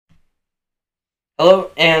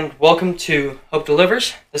Hello and welcome to Hope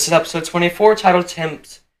Delivers. This is episode 24 titled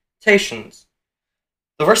Temptations.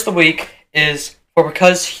 The verse of the week is, "For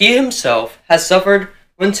because he himself has suffered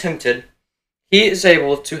when tempted, he is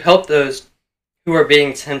able to help those who are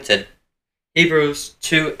being tempted." Hebrews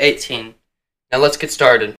 2:18. Now let's get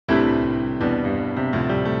started.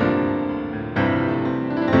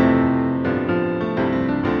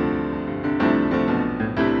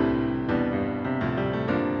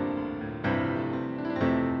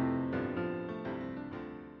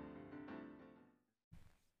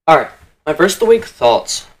 Alright, my verse of the week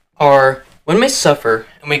thoughts are, when we suffer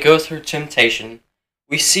and we go through temptation,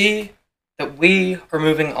 we see that we are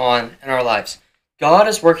moving on in our lives. God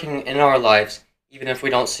is working in our lives, even if we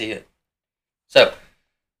don't see it. So,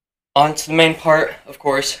 on to the main part, of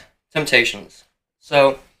course, temptations.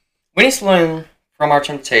 So, we need to learn from our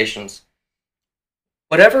temptations.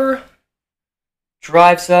 Whatever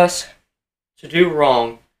drives us to do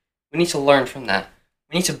wrong, we need to learn from that.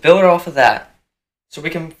 We need to build off of that so we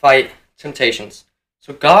can fight temptations.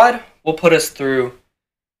 So God will put us through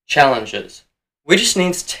challenges. We just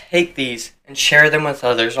need to take these and share them with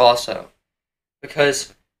others also.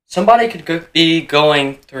 Because somebody could be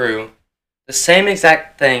going through the same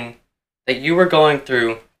exact thing that you were going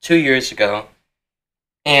through 2 years ago,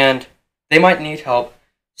 and they might need help,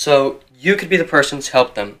 so you could be the person to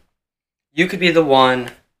help them. You could be the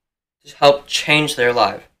one to help change their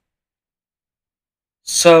life.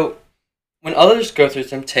 So, when others go through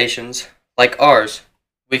temptations like ours,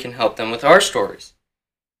 we can help them with our stories.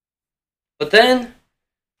 But then,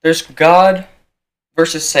 there's God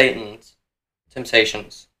versus Satan's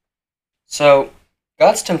temptations. So,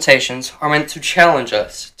 God's temptations are meant to challenge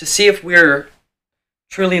us, to see if we're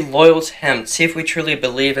truly loyal to Him, to see if we truly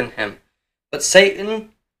believe in Him. But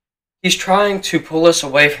Satan, he's trying to pull us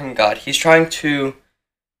away from God. He's trying to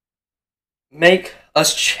make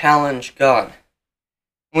us challenge God.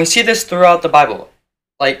 And we see this throughout the Bible.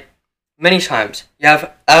 Like, many times. You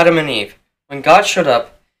have Adam and Eve. When God showed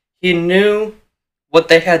up, He knew what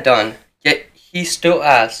they had done, yet He still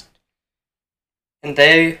asked. And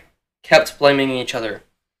they kept blaming each other.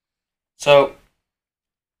 So,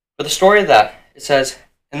 for the story of that, it says,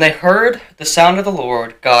 "And they heard the sound of the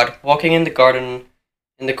Lord God walking in the garden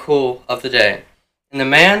in the cool of the day. And the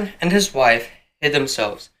man and his wife hid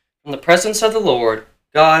themselves from the presence of the Lord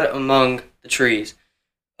God among the trees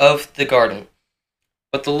of the garden.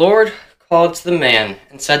 But the Lord called to the man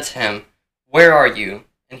and said to him, 'Where are you?'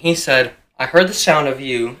 And he said, 'I heard the sound of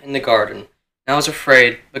you in the garden, and I was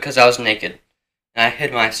afraid because I was naked, and I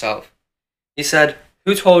hid myself.' He said,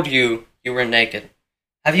 'Who told you you were naked?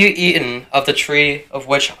 Have you eaten of the tree of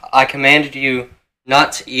which I commanded you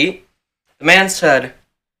not to eat?' The man said,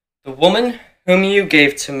 'The woman whom you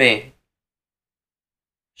gave to me,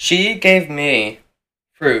 she gave me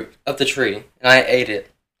fruit of the tree, and I ate it.'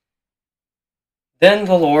 Then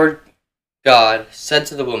the Lord God said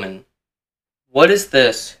to the woman, 'What is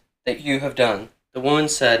this that you have done?' The woman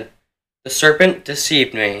said, 'The serpent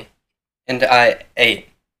deceived me, and I ate.'"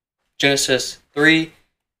 Genesis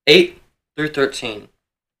 3:8-13.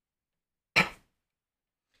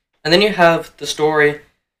 And then you have the story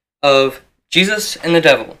of Jesus and the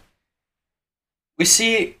devil. We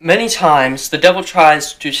see many times the devil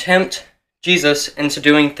tries to tempt Jesus into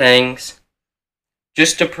doing things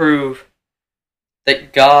just to prove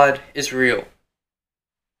that God is real.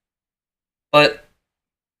 But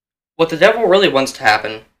what the devil really wants to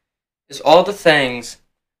happen is all the things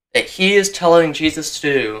that he is telling Jesus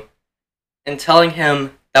to do and telling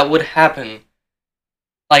him that would happen,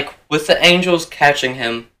 like with the angels catching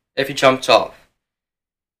him if he jumped off.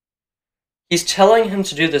 He's telling him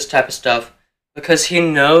to do this type of stuff because he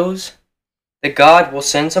knows that God will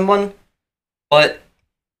send someone, but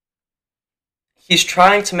he's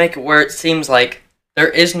trying to make it where it seems like there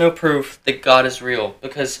is no proof that God is real,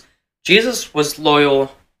 because Jesus was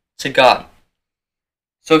loyal to God,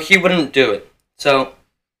 so he wouldn't do it. So,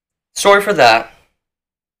 the story for that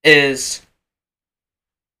is,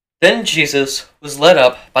 then Jesus was led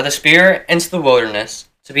up by the Spirit into the wilderness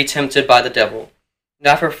to be tempted by the devil. And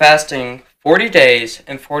after fasting 40 days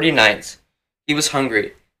and 40 nights, he was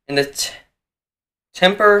hungry, and the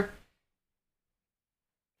tempter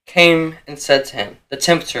came and said to him,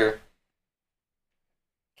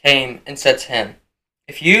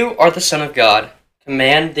 "If you are the Son of God,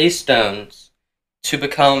 command these stones to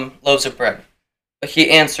become loaves of bread." But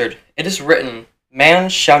he answered, "It is written, man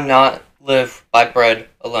shall not live by bread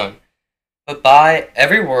alone, but by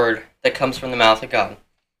every word that comes from the mouth of God."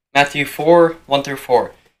 Matthew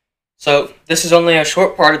 4:1-4. So this is only a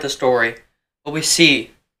short part of the story, but we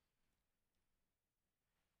see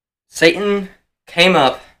Satan came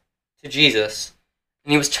up to Jesus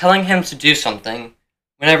and he was telling him to do something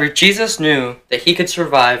whenever Jesus knew that he could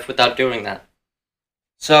survive without doing that.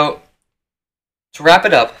 So, to wrap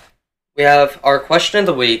it up, we have our question of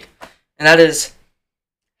the week, and that is,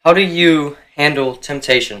 how do you handle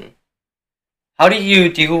temptation? How do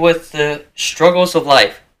you deal with the struggles of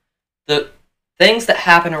life? The things that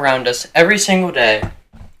happen around us every single day.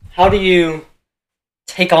 How do you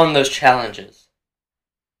take on those challenges?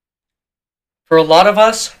 For a lot of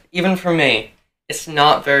us, even for me, it's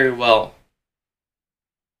not very well.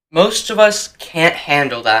 Most of us can't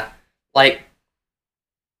handle that. Like,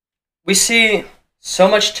 we see so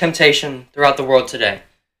much temptation throughout the world today.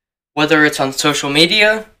 Whether it's on social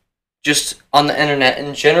media, just on the internet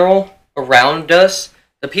in general, around us,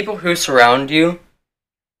 the people who surround you,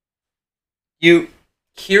 you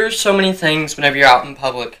hear so many things whenever you're out in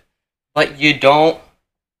public, but you know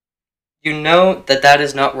that that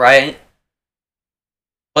is not right,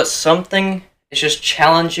 but something is just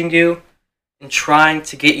challenging you and trying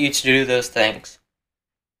to get you to do those things.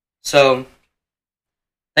 So,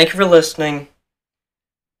 thank you for listening.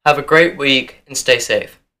 Have a great week and stay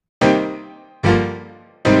safe.